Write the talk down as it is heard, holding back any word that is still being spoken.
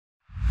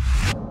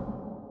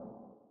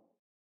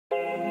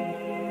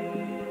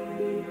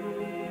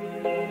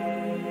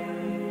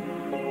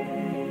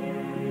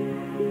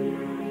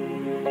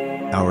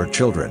our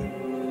children.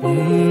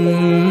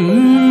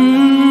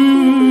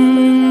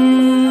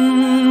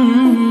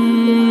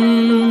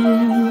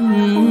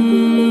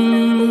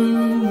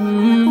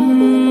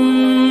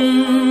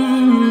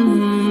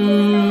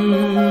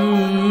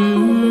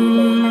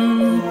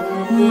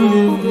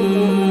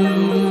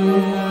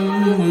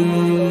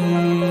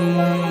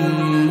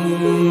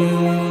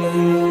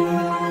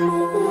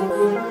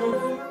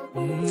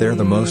 They're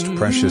the most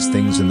precious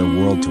things in the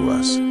world to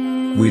us.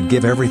 We'd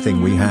give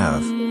everything we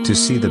have to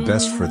see the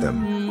best for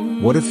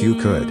them. What if you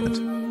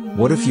couldn't?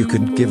 What if you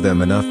couldn't give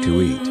them enough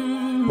to eat?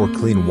 Or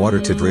clean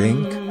water to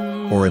drink?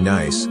 Or a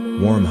nice,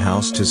 warm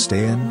house to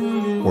stay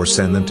in? Or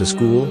send them to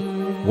school?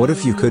 What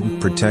if you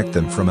couldn't protect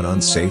them from an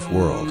unsafe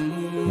world?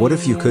 What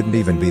if you couldn't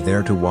even be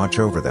there to watch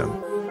over them?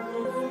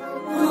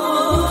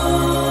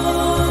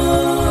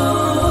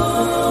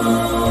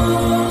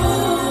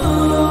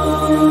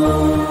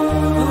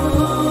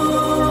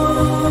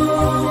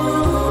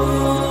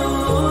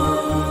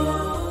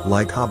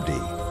 Like Abdi,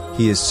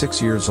 he is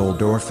 6 years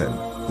old orphan,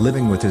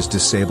 living with his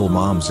disabled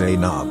mom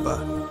Zainab.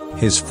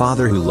 His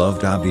father, who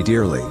loved Abdi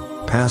dearly,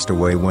 passed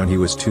away when he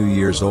was 2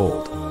 years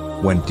old.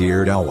 When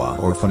Dawa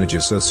Orphanage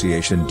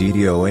Association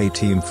DDOA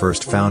team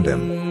first found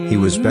him, he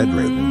was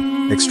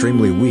bedridden,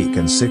 extremely weak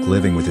and sick,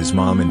 living with his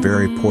mom in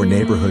very poor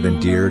neighborhood in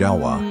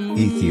Dawa,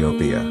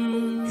 Ethiopia.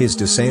 His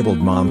disabled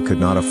mom could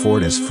not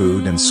afford his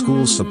food and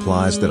school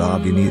supplies that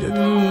Abdi needed.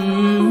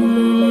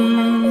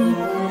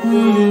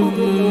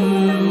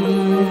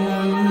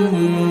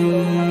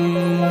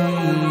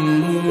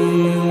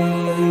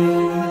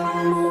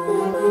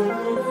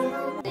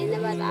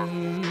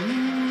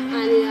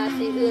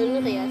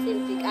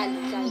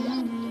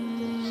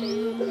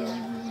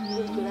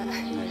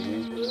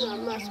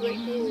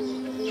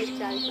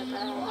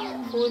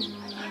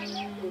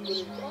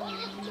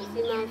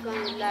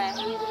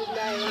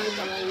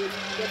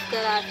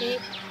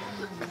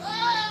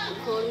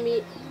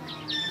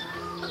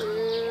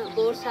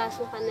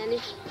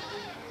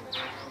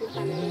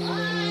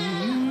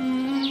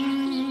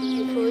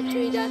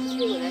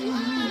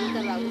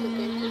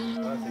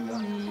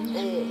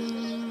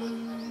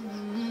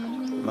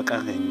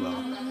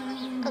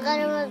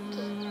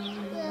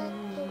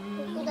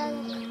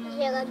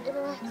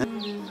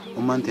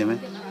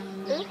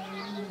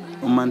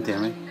 Umman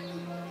teme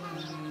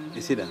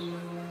isida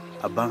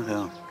abban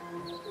khayo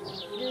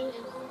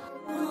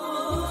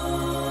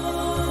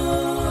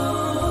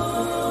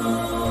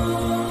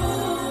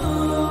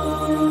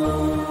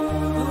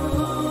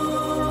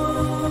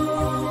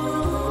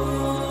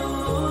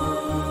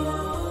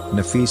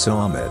Nafisa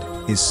Ahmed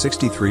is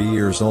 63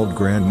 years old,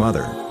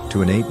 grandmother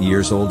to an 8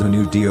 years old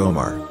Hanoudi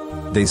Omar.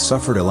 They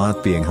suffered a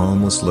lot being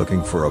homeless,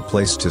 looking for a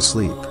place to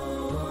sleep.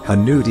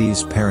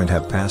 Hanoudi's parent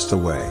have passed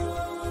away.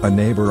 A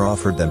neighbor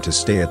offered them to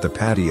stay at the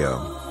patio.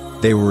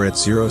 They were at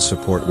zero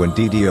support when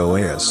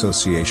DDOA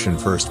Association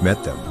first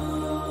met them.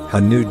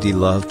 Hanoudi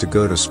loved to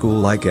go to school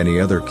like any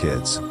other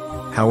kids.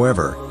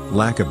 However,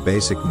 lack of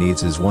basic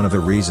needs is one of the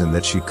reasons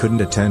that she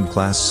couldn't attend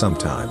class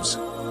sometimes.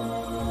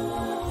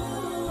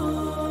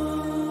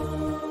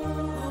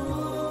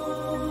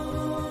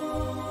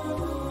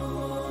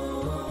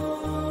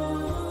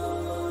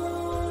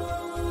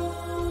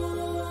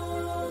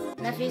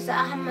 Nafisa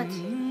Ahmed,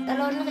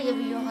 talon na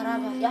biyo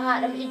haraba.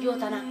 Yaha dam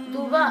ijotana.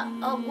 Duba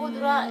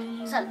agudra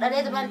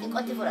saldare banti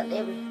koti fura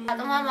debi.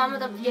 Atama mama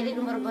tab jeli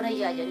number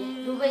baraya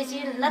jani. Duba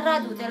isi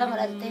naradu tela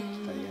marate.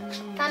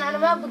 Kana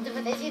nama gudde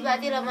isi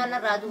bati lama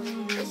naradu.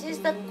 Isi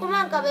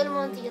takuma kabel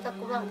monti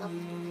takuma kab.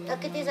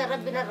 Takiti sa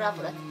rabbi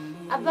narrafulat.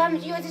 Abba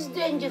mjiyo tis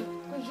danger.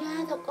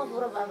 Kuya takka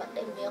fura baba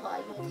dembe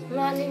khayo.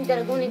 Malin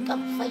darguni kab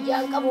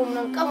fayan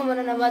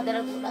kabuman nama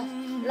daragula.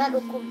 La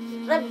dukum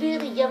rabbi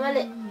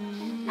rijamale.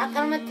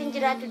 Akan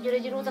tinjiratu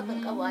jiru takkan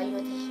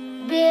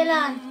kawaayoti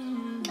belan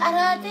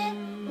arate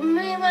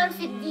memal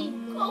fiddi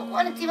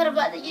ko ti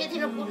barbada jeti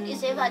no kundi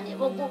sefaje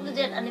ko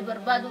giden ani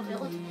barbadu fe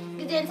ko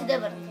giden ti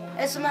dabar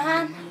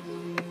esmahan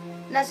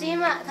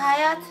nasima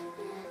hayat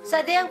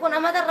saden kun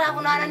amada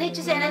rahunana ni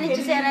ci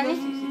senani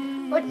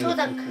waccu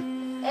tak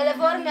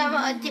eleform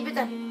ama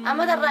tibitan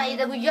amada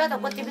raida gujata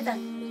ko tibitan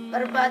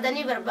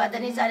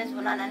barbadani salis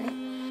bunanani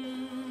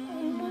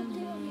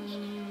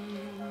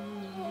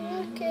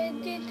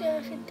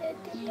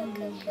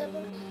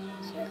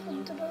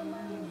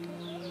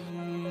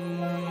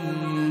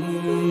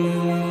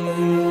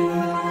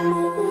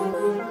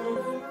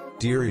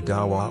Dear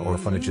Dawa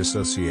Orphanage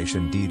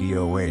Association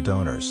DDOA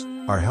donors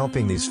are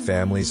helping these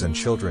families and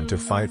children to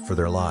fight for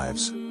their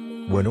lives.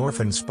 When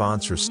orphan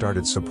sponsors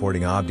started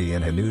supporting Abdi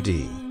and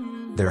Hanoudi,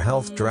 their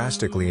health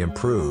drastically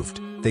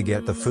improved, they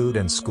get the food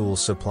and school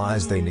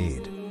supplies they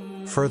need.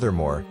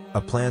 Furthermore,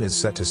 a plan is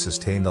set to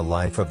sustain the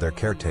life of their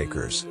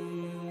caretakers.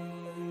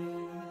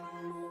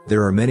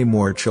 There are many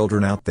more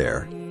children out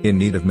there, in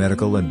need of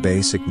medical and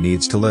basic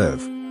needs to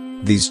live.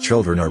 These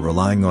children are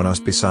relying on us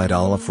beside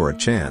Allah for a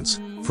chance,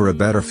 for a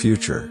better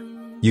future.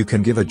 You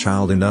can give a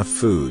child enough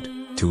food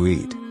to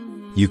eat.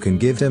 You can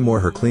give him or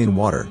her clean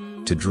water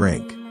to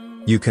drink.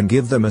 You can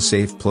give them a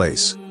safe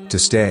place to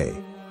stay.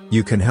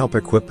 You can help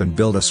equip and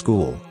build a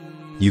school.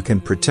 you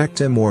can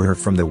protect him or her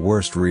from the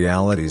worst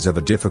realities of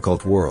a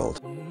difficult world.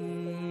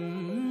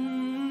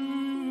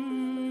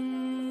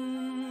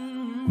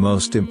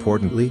 Most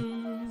importantly,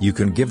 you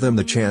can give them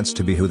the chance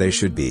to be who they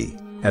should be,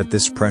 at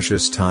this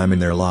precious time in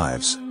their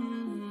lives.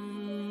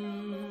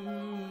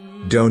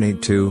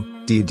 Donate to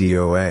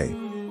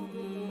DDOA.